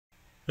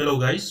Hello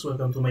guys,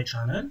 welcome to my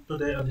channel.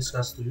 Today I'll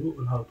discuss to you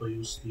on how to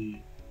use the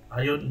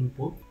Ion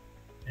input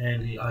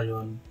and the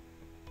Ion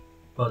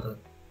button.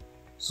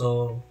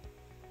 So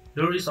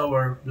here is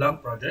our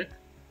blank project.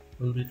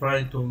 We'll be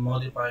trying to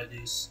modify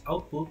this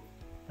output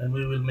and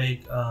we will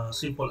make a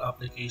simple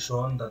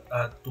application that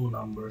add two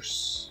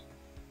numbers.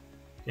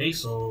 Okay,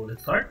 so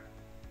let's start.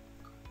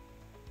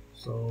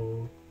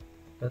 So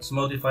let's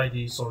modify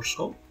the source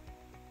code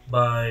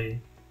by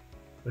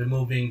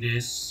removing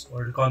this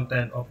or the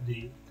content of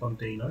the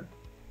container.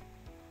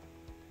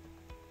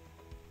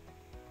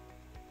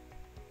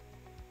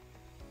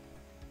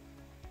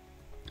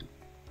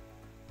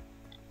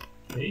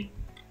 Okay,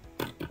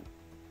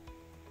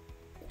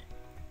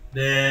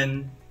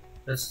 then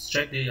let's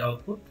check the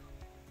output.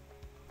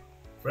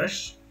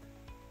 Fresh.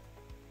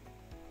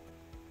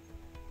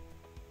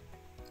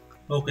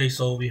 Okay,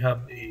 so we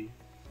have a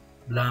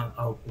blank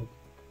output.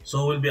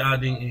 So we'll be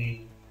adding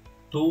a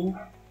two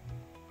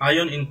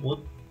Ion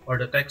input or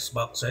the text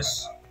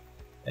boxes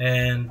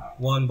and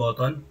one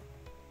button.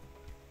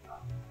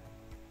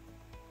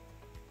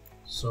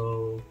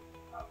 So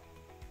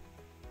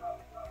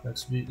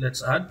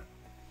let's add.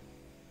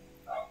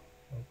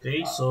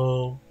 Okay,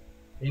 so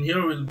in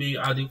here we'll be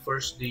adding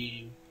first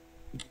the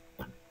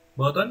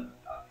button.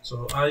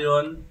 So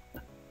Ion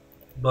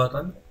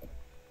button.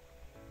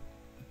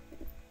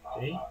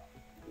 Okay,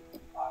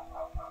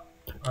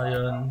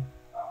 Ion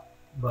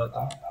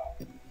button.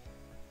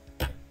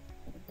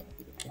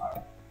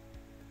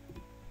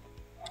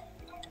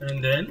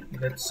 And then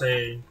let's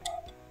say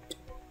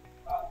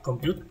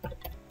compute.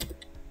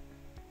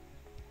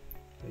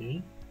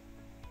 Okay,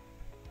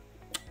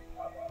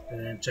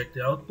 and check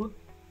the output.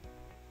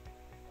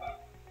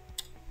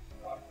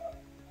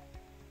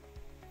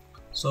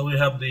 So we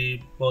have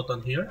the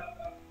button here.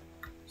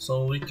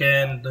 So we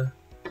can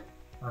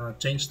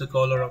change the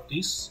color of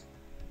this.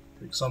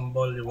 For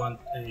example, you want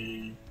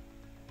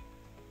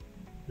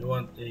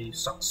a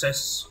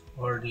success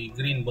or the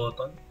green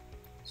button.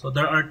 So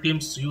there are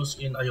themes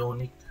used in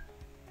Ionic.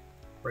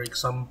 For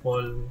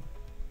example,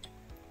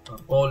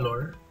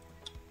 color.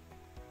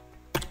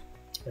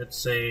 Let's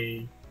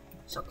say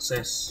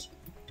success.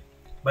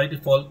 By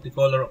default, the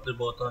color of the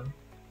button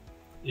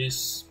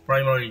is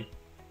primary.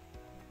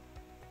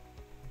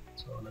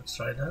 So let's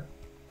try that.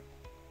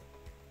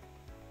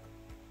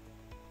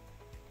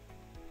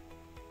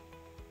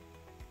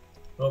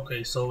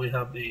 Okay, so we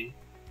have the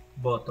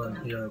button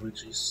here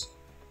which is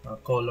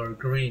color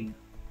green.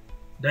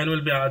 Then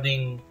we'll be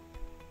adding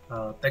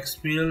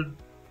text field.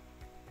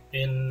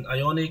 In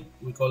Ionic,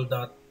 we call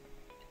that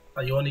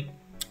Ionic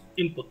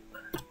input.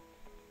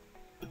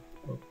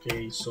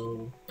 Okay,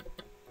 so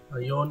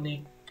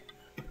Ion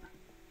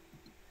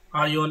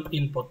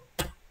input.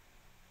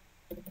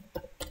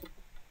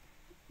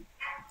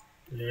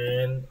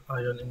 Then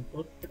Ion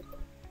input.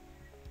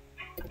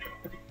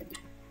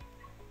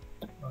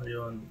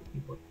 Ion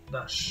input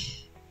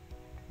dash.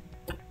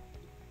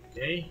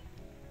 Okay.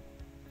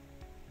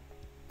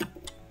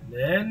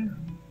 Then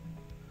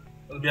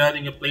we'll be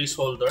adding a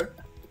placeholder.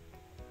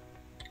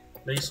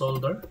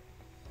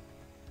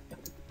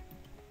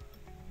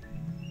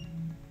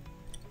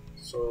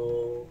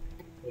 So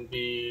we'll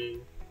be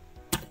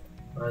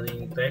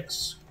adding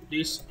text.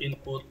 Please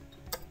input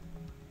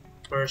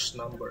first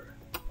number.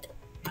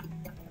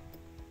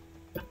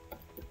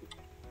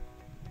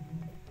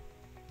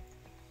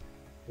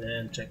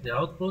 Then check the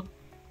output.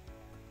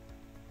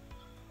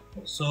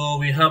 So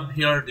we have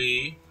here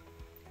the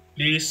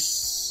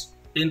please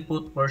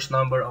input first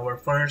number, our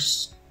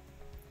first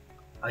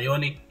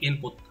Ionic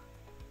input.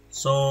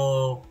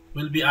 So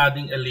we'll be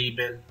adding a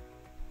label.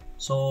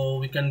 So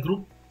we can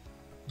group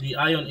the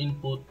Ion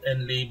input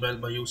and label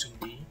by using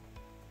the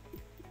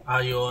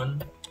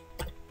Ion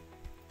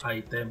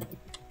item.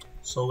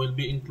 So we'll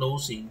be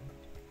enclosing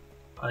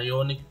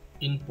Ionic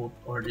input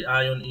or the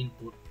Ion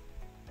input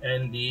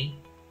and the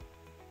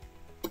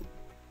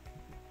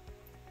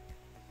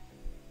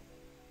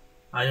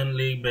Ion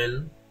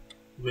label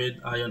with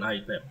Ion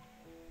item.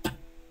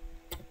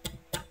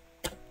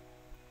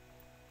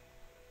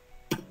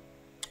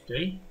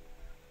 Okay,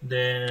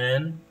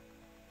 then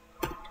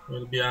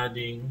we'll be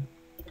adding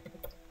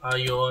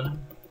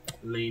Ion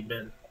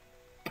label.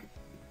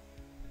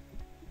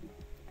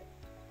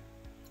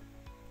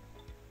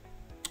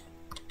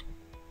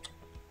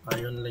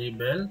 Ion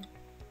label.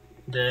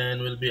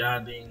 Then we'll be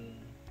adding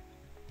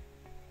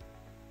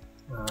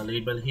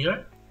label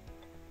here.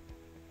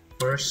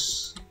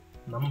 First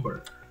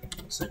number.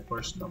 Let's say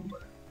first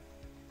number.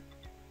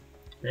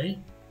 Okay,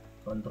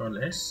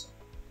 Control S.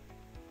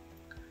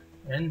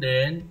 And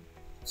then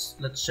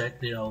let's check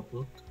the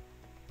output.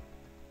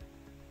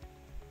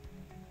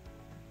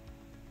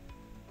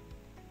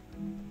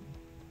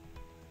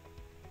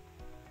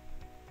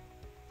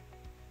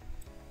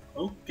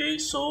 Okay,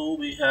 so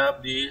we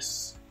have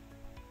this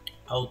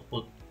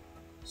output.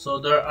 So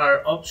there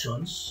are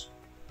options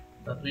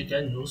that we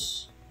can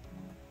use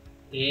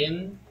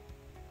in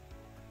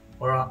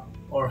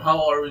or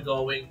how are we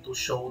going to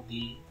show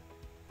the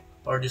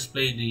or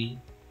display the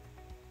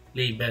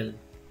label.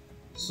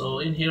 So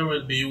in here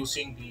we'll be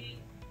using the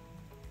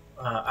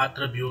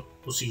attribute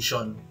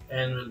position,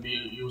 and we'll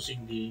be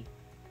using the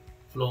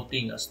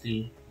floating as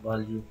the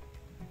value.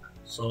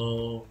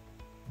 So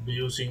be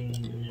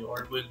using,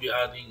 or we'll be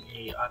adding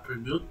a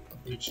attribute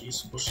which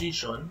is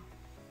position,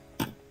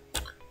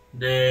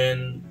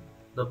 then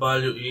the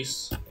value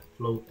is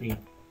floating.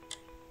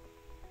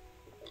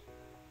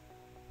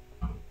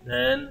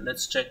 Then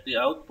let's check the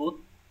output.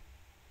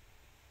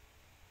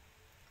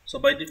 So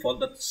by default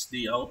that's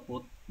the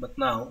output, but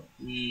now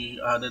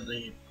we added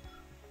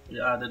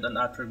an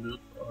attribute,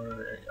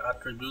 or a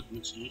attribute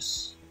which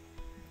is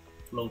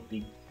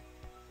floating.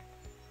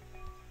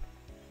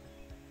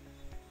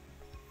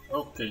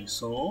 Okay,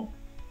 so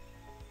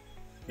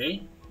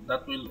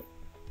that will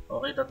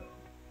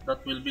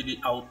that will be the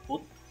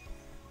output.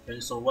 Okay,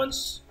 so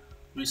once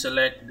we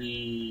select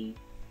the,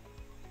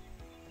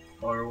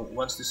 or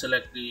once we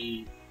select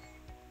the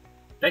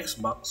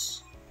text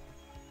box,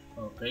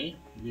 okay,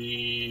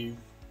 the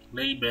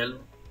label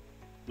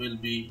will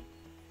be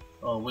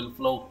will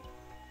float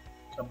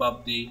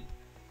above the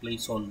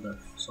placeholder.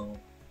 So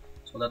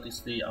that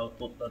is the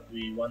output that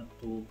we want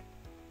to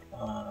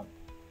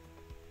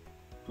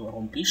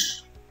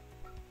accomplish.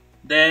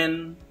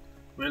 Then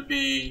we'll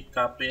be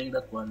copying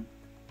that one.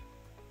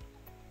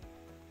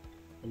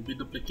 We'll be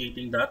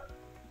duplicating that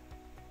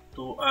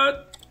to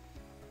add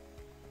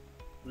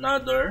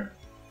another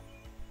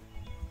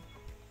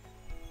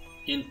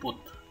input,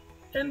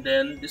 and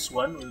then this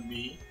one will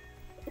be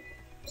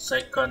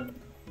second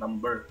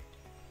number.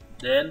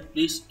 Then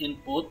please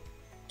input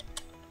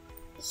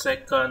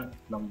second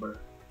number,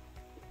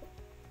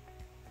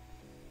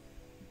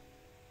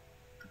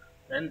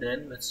 and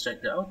then let's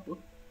check the output.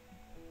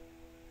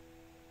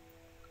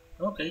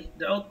 Okay,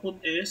 the output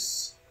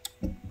is,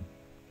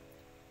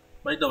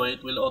 by the way,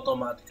 it will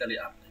automatically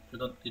update. You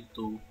don't need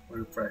to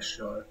refresh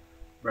your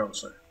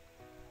browser.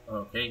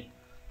 Okay,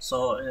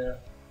 so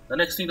the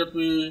next thing that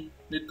we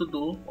need to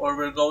do, or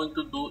we're going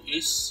to do,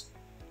 is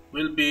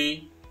we'll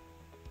be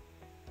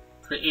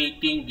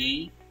creating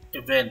the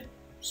event.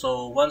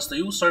 So once the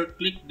user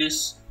click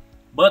this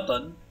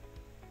button,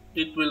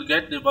 it will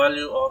get the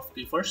value of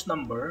the first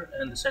number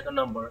and the second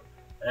number,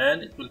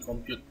 and it will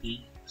compute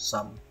the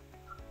sum.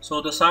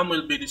 So the sum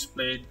will be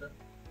displayed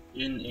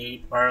in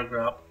a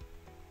paragraph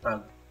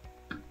tag.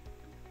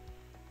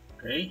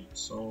 Okay,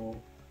 so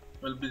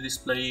we'll be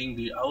displaying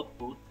the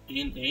output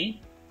in a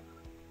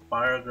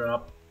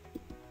paragraph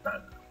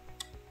tag.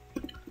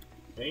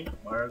 Okay,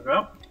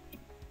 paragraph.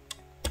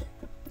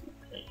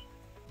 Okay.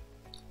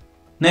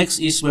 Next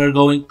is we're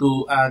going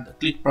to add a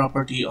click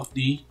property of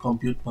the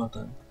compute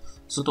button.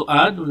 So to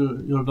add,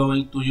 you're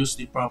going to use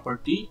the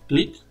property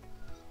click.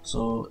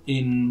 So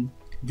in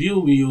view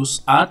we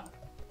use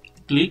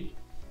 @click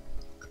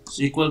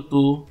is equal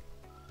to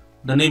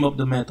the name of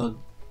the method.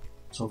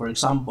 So for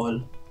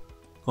example,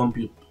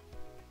 compute.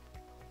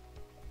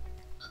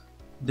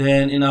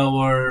 Then in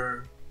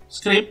our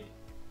script,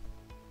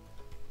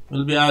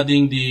 we'll be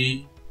adding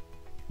a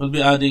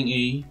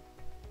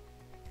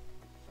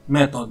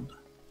method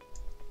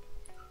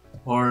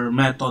or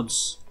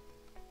methods,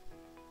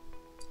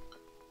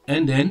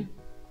 and then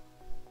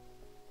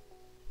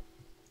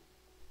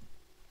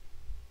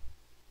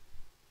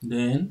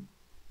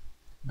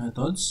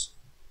methods,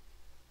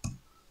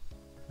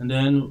 and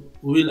then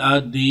we'll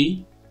add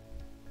the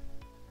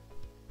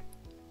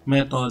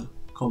method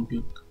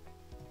compute.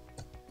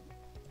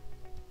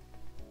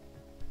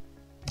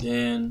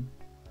 Then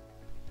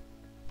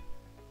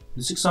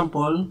this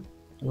example,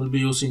 we'll be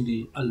using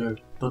the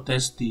alert to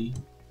test the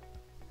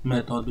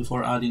method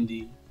before adding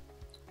the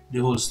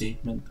whole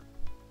statement.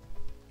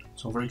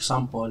 So for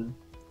example,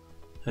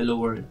 hello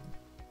world.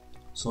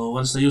 So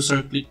once the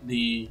user click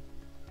the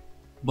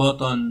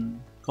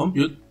button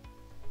compute,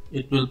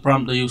 it will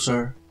prompt the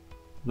user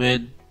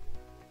with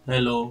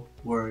hello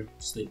world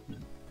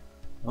statement.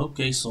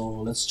 Okay,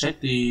 so let's check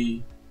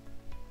the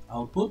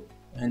output,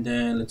 and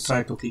then let's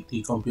try to click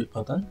the compute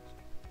button.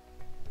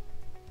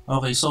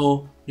 Okay,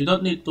 so you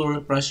don't need to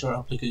refresh your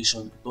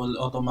application. It will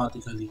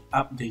automatically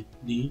update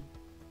the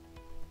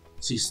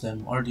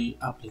system or the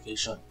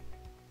application.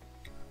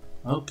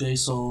 Okay,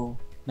 so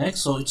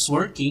next, so it's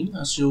working.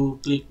 As you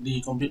click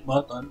the compute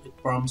button, it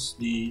prompts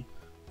the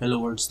hello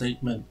world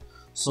statement.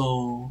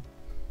 So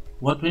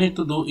what we need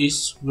to do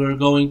is we're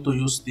going to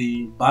use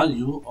the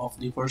value of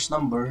the first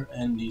number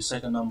and the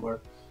second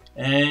number,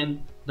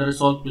 and the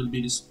result will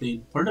be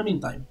displayed for the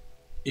meantime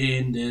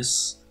in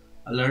this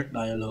alert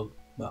dialog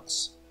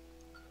box.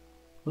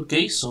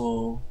 Okay,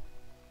 so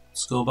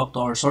let's go back to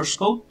our source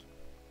code.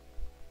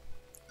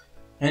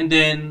 And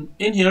then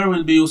in here,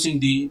 we'll be using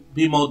the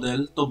B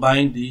model to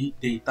bind the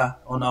data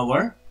on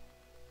our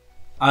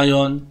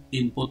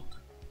IonInput.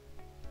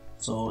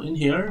 So in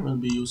here, we'll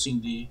be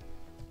using the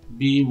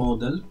B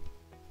model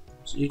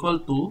is equal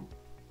to,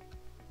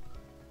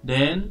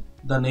 then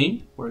the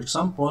name, for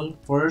example,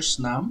 first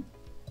name,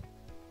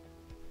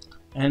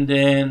 and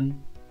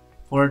then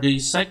for the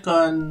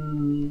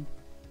second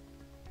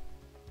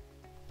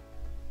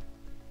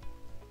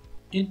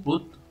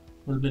input,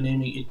 we'll be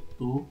naming it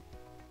to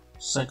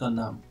second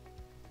num,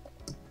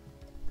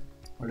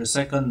 or the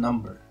second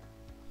number.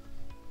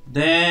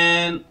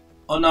 Then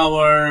on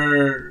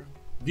our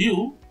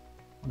view,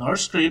 on our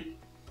script,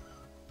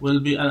 we'll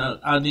be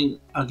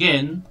adding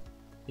again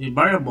a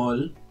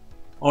variable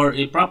or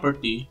a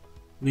property,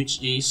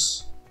 which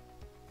is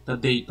the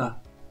data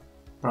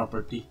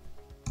property.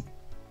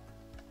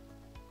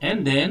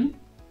 And then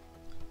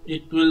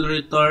it will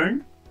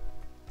return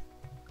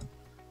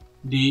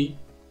the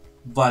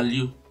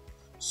value.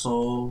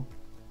 So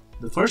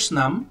the first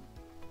num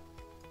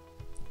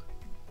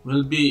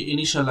will be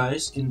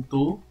initialized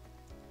into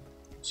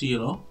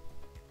 0,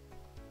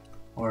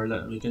 or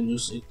we can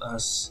use it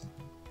as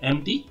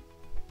empty,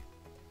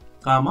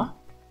 comma,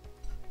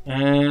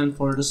 and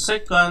for the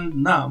second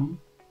num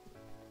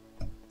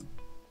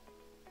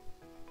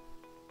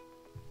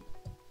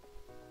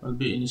we'll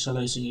be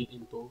initializing it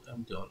into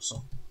empty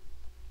also.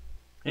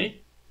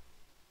 Okay,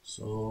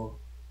 so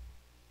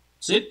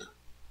that's it.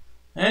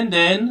 And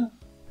then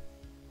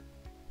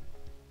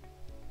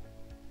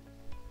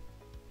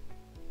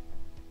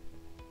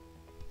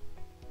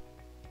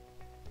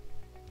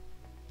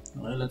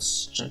okay,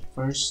 let's check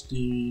first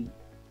the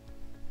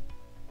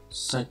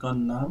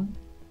second num.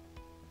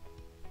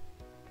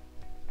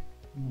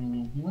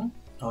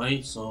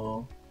 Okay,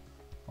 so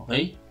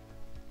okay,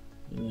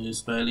 the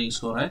spelling is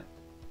correct.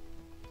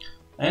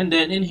 And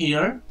then in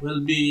here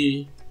we'll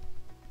be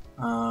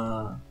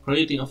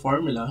creating a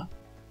formula,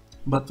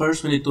 but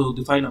first we need to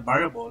define a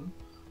variable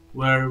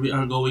where we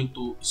are going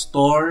to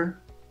store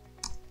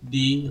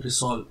the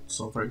result.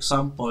 So for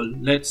example,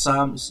 let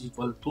sum is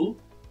equal to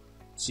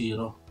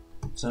 0,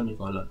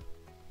 semicolon,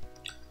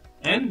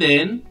 and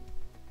then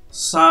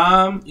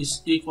sum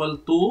is equal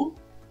to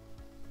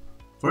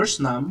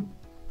first num,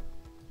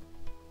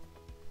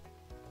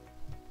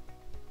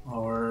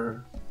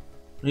 or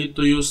we need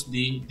to use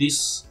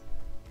this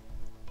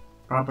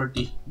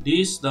property,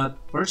 this dot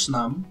first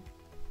num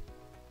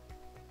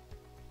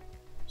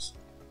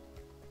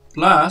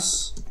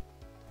plus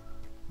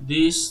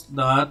this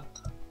dot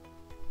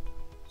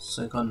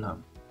second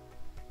num,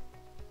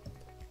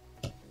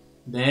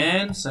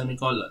 then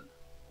semicolon.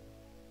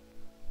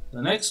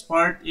 The next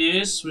part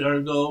is we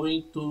are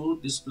going to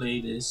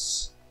display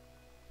this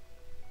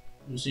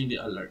using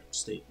the alert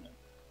statement.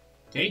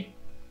 Okay.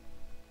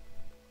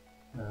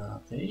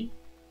 Okay.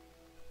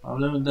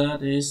 Problem with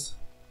that is,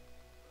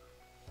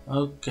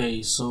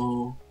 okay,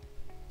 so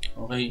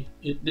okay,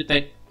 it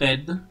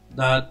detected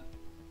that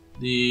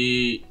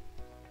the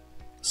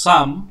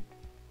sum,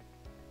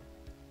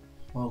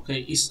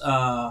 okay, is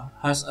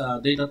has a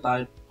data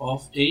type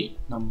of a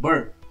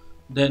number.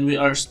 Then we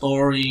are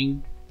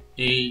storing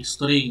a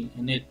string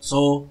in it,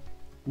 so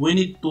we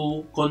need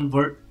to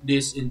convert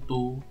this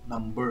into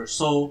number.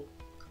 So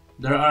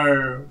there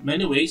are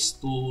many ways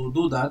to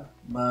do that,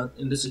 but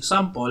in this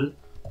example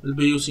we'll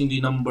be using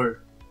the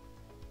number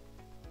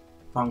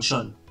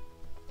function.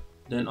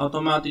 Then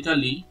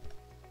automatically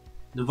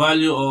the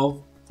value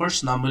of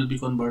first num will be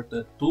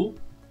converted to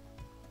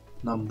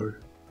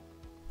number.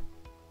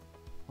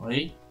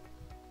 Okay,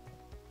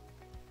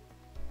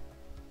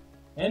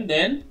 and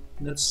then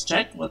let's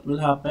check what will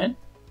happen.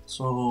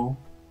 So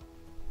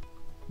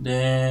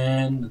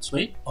then let's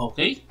wait.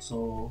 Okay,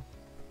 so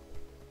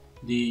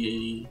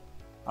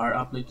our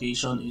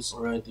application is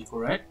already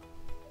correct.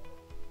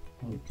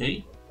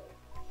 Okay,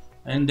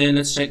 and then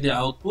let's check the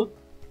output.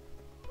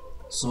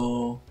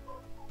 So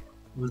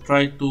we'll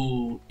try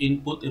to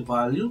input a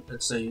value,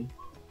 let's say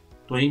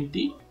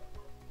 20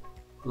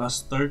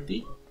 plus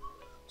 30.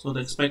 So the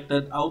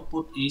expected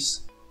output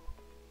is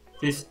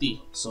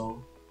 50.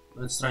 So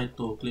let's try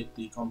to click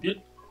the compute.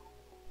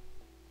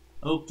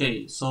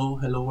 Okay, so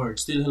hello world,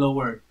 still hello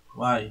world.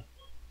 Why?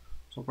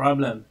 So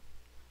problem.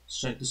 Let's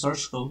check the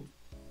source code.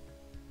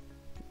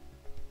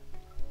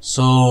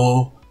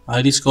 So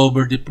I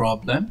discovered the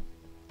problem.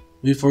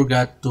 We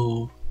forgot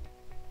to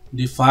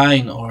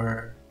define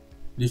our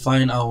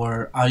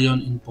ion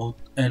input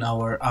and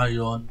our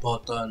ion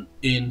button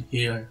in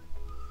here.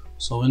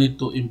 So we need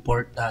to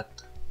import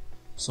that.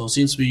 So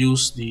since we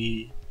use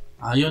the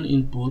ion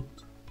input,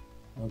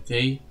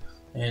 okay,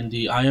 and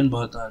the ion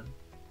button,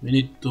 we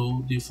need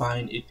to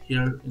define it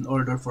here in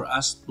order for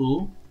us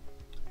to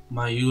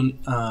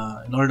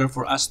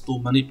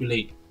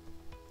manipulate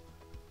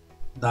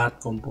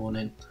that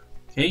component.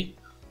 Okay,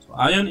 so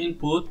ion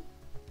input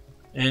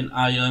and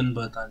ion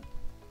button.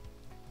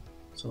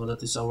 So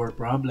that is our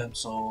problem.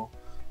 So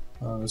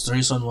that's the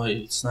reason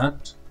why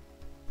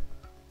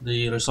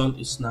the result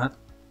is not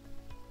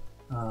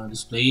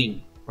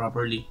displaying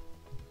properly.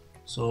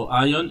 So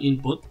ion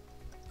input,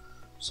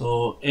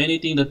 so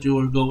anything that you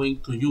are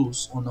going to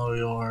use on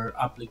your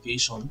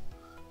application,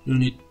 you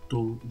need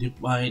to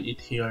define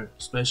it here,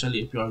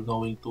 especially if you are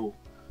going to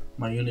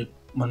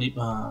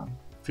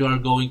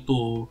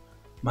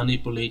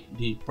manipulate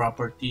the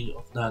property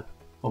of that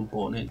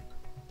component.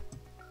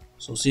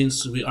 So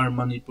since we are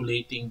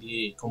manipulating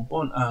the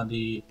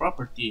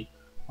property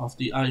of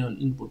the ion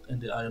input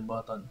and the ion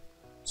button,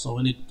 so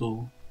we need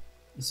to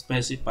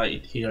specify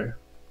it here.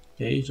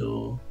 Okay,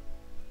 so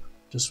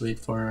just wait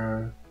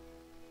for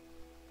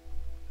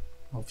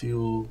a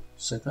few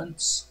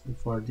seconds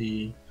before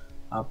the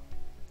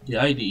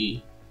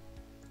IDE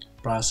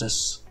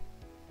process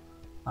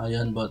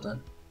ion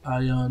button.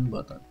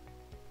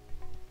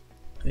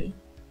 Okay,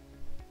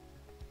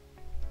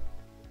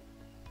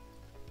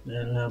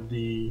 then we have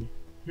the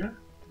here,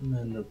 and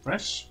then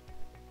refresh.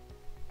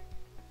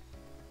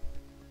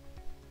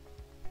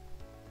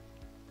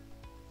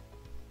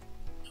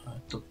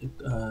 It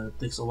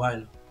takes a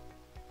while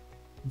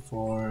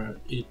before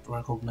it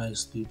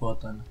recognizes the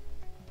button,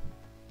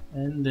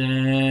 and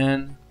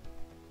then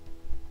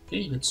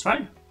okay, let's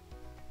try.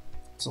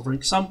 So for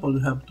example,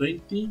 we have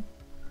 20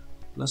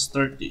 plus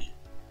 30.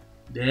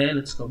 Then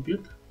let's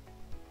compute.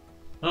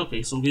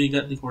 Okay, so we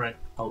got the correct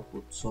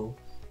output. So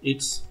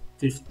it's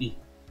 50.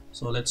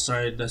 So let's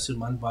try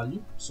decimal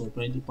value. So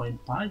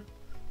 20.5.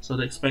 So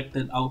the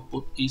expected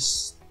output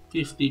is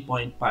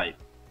 50.5.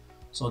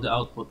 So the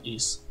output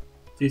is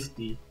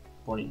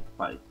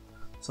 50.5.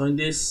 So in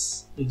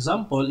this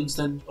example,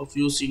 instead of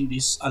using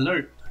this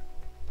alert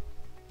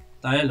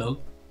dialog,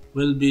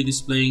 we'll be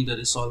displaying the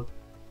result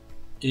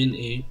in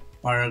a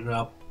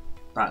paragraph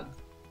tag.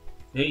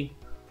 Okay,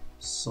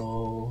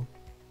 so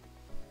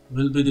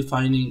we'll be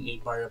defining a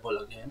variable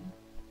again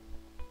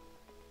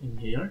in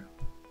here,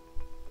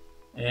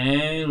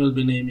 and we'll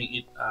be naming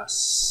it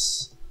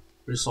as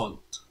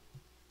result.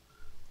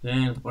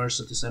 Then of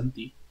course it is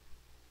empty,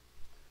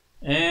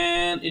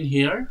 and in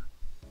here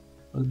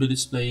we'll be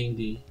displaying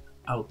the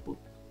output.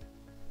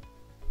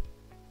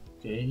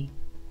 Okay,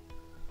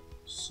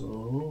 so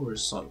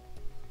result.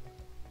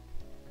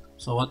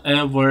 So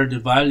whatever the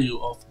value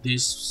of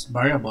this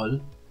variable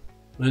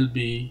will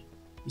be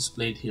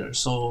displayed here.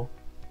 So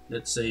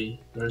let's say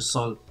the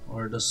result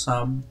or the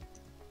sum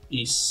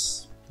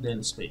is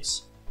then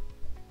space.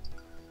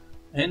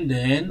 And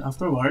then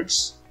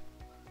afterwards,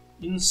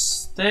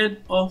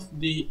 instead of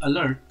the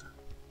alert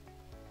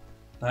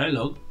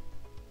dialog,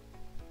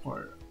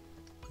 or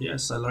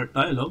yes, alert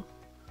dialog,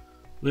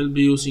 we'll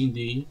be using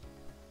the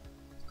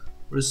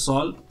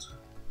result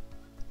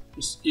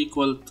is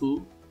equal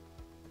to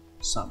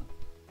sum.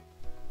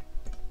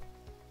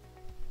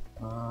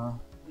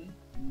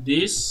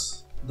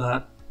 This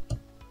dot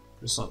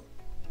result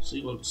is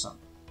equal to sum.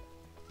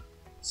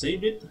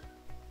 Save it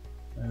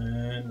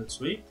and let's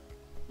wait.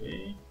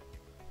 Okay,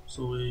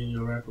 so we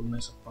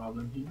recognize a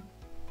problem here.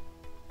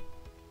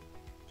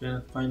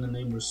 Cannot find the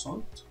name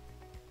result.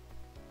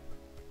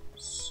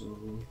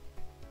 So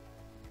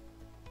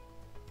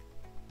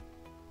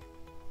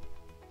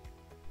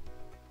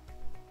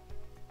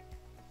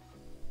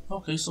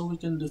okay, so we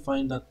can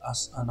define that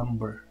as a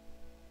number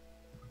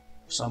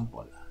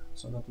sample,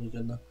 so that we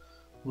can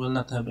will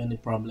not have any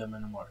problem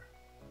anymore.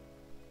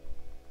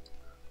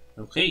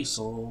 Okay,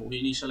 so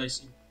we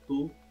initialize it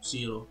to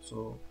 0,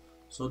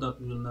 so that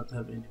we will not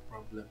have any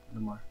problem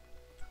anymore.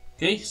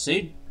 Okay,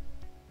 save,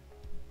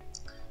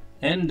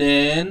 and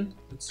then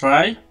let's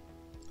try.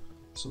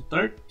 So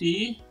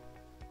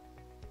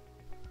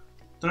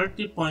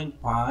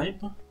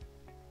 30.5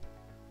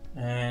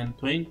 and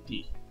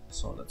 20.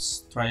 So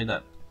let's try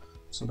that.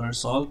 So the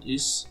result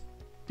is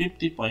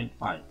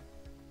 50.5.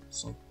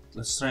 So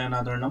let's try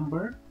another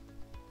number,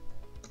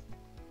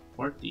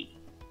 40.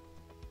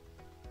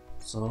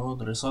 So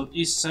the result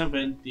is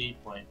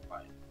 70.5.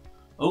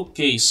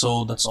 Okay,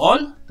 so that's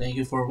all. Thank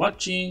you for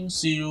watching.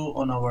 See you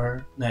on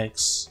our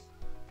next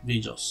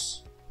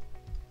videos.